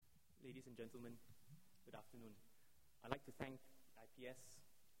Ladies and gentlemen, good afternoon. I'd like to thank IPS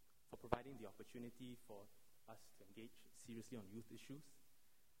for providing the opportunity for us to engage seriously on youth issues.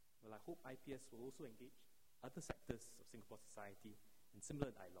 Well, I hope IPS will also engage other sectors of Singapore society in similar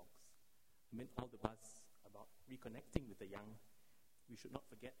dialogues. Amid all the buzz about reconnecting with the young, we should not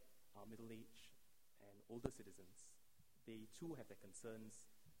forget our middle-aged and older citizens. They too have their concerns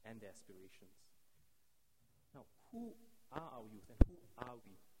and their aspirations. Now, who are our youth and who are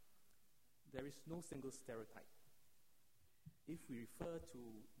we? There is no single stereotype. If we refer to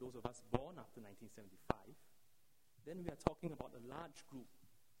those of us born after 1975, then we are talking about a large group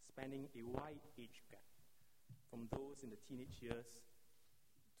spanning a wide age gap, from those in the teenage years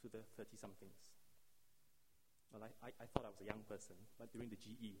to the 30-somethings. Well, I thought I was a young person, but during the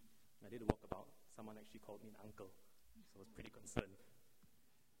GE, when I did a walkabout, someone actually called me an uncle, so I was pretty concerned.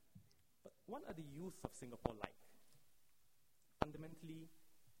 But what are the youth of Singapore like? Fundamentally,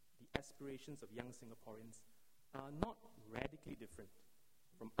 the aspirations of young Singaporeans are not radically different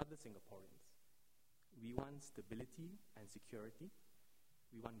from other Singaporeans. We want stability and security.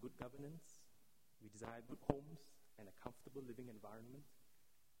 We want good governance. We desire good homes and a comfortable living environment.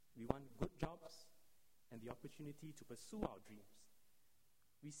 We want good jobs and the opportunity to pursue our dreams.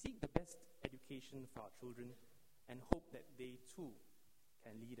 We seek the best education for our children and hope that they too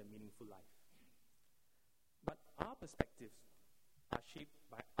can lead a meaningful life. But our perspectives are shaped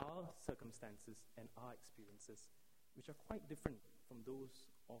by our circumstances and our experiences, which are quite different from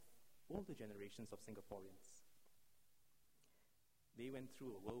those of older generations of Singaporeans. They went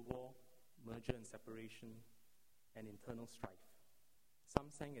through a world war, merger and separation, and internal strife.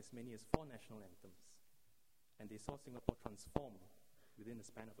 Some sang as many as 4 national anthems, and they saw Singapore transform within the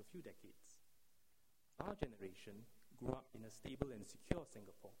span of a few decades. Our generation grew up in a stable and secure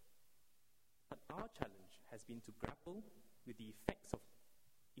Singapore. But our challenge has been to grapple with the effects of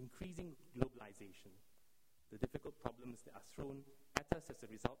increasing globalization, the difficult problems that are thrown at us as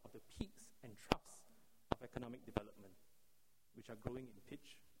a result of the peaks and troughs of economic development, which are growing in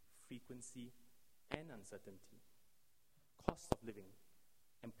pitch, frequency, and uncertainty. Cost of living,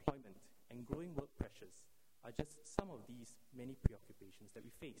 employment, and growing work pressures are just some of these many preoccupations that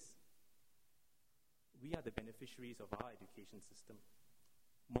we face. We are the beneficiaries of our education system.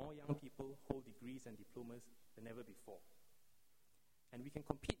 More young people hold degrees and diplomas than ever before. And we can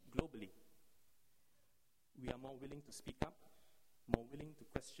compete globally. We are more willing to speak up, more willing to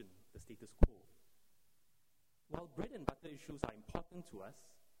question the status quo. While bread and butter issues are important to us,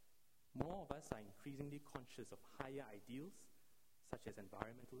 more of us are increasingly conscious of higher ideals, such as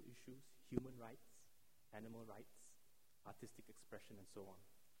environmental issues, human rights, animal rights, artistic expression, and so on.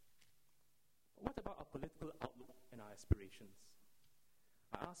 But what about our political outlook and our aspirations?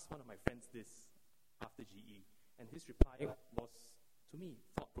 I asked one of my friends this after GE, and his reply was, to me,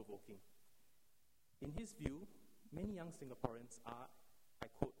 thought-provoking. In his view, many young Singaporeans are, I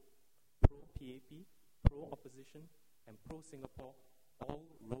quote, pro-PAP, pro-opposition, and pro-Singapore, all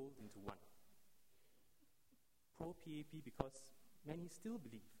rolled into one. Pro-PAP because many still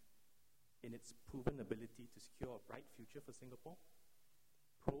believe in its proven ability to secure a bright future for Singapore.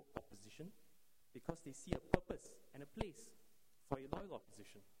 Pro-opposition because they see a purpose and a place for a loyal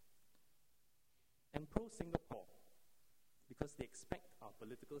opposition. And pro-Singapore because they expect our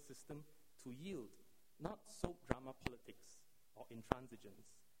political system to yield not soap drama politics or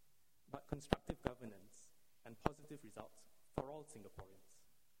intransigence, but constructive governance and positive results for all Singaporeans.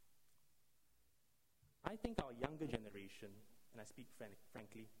 I think our younger generation, and I speak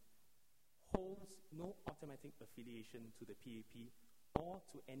frankly, holds no automatic affiliation to the PAP or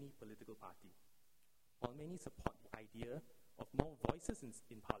to any political party. While many support the idea of more voices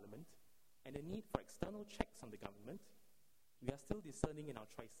in Parliament and the need for external checks on the government, we are still discerning in our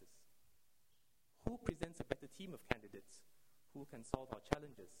choices. Who presents a better team of candidates? Who can solve our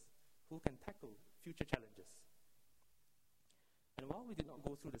challenges? Who can tackle future challenges? And while we did not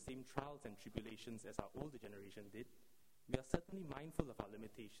go through the same trials and tribulations as our older generation did, we are certainly mindful of our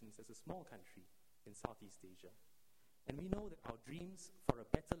limitations as a small country in Southeast Asia. And we know that our dreams for a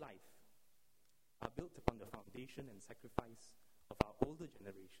better life are built upon the foundation and sacrifice of our older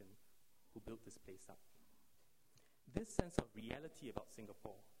generation who built this place up. This sense of reality about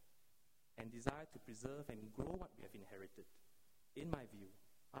Singapore and desire to preserve and grow what we have inherited, in my view,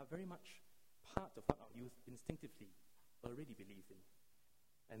 are very much part of what our youth instinctively already believe in.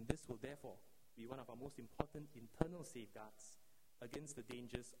 And this will therefore be one of our most important internal safeguards against the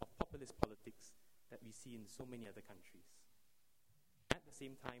dangers of populist politics that we see in so many other countries. At the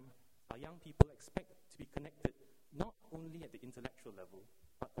same time, our young people expect to be connected not only at the intellectual level,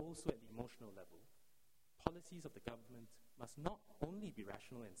 but also at the emotional level. Policies of the government must not only be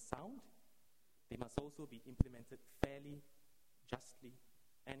rational and sound, they must also be implemented fairly, justly,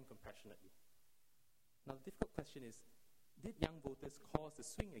 and compassionately. Now, the difficult question is, did young voters cause the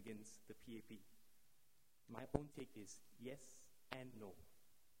swing against the PAP? My own take is yes and no.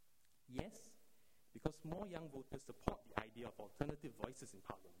 Yes, because more young voters support the idea of alternative voices in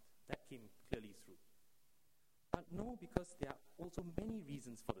Parliament. That came clearly through. But no, because there are also many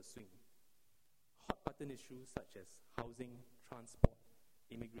reasons for the swing. Hot-button issues such as housing, transport,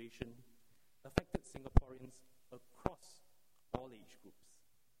 immigration affected Singaporeans across all age groups,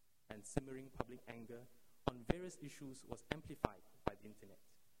 and simmering public anger on various issues was amplified by the internet.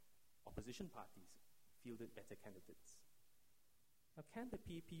 Opposition parties fielded better candidates. Now, can the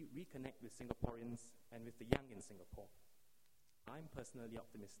PAP reconnect with Singaporeans and with the young in Singapore? I'm personally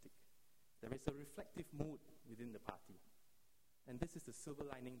optimistic. There is a reflective mood within the party, and this is the silver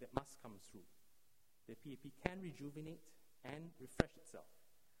lining that must come through. The PAP can rejuvenate and refresh itself.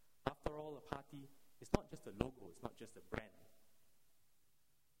 After all, a party is not just a logo, it's not just a brand.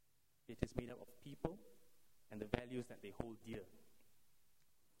 It is made up of people and the values that they hold dear.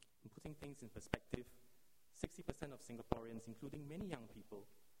 In putting things in perspective, 60% of Singaporeans, including many young people,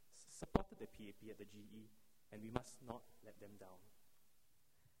 supported the PAP at the GE, and we must not let them down.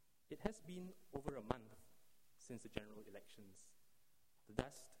 It has been over a month since the general elections. The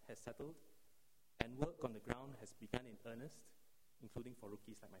dust has settled, and work on the ground has begun in earnest, including for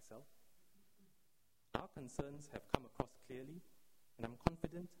rookies like myself. Our concerns have come across clearly, and I'm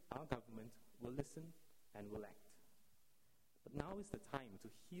confident our government will listen and will act. But now is the time to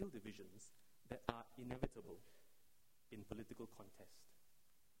heal divisions that are inevitable in political contest.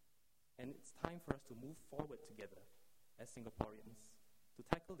 And it's time for us to move forward together as Singaporeans to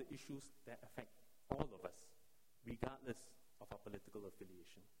tackle the issues that affect all of us, regardless of our political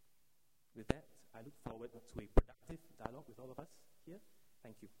affiliation. With that, I look forward to a productive dialogue with all of us here.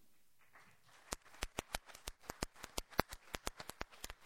 Thank you.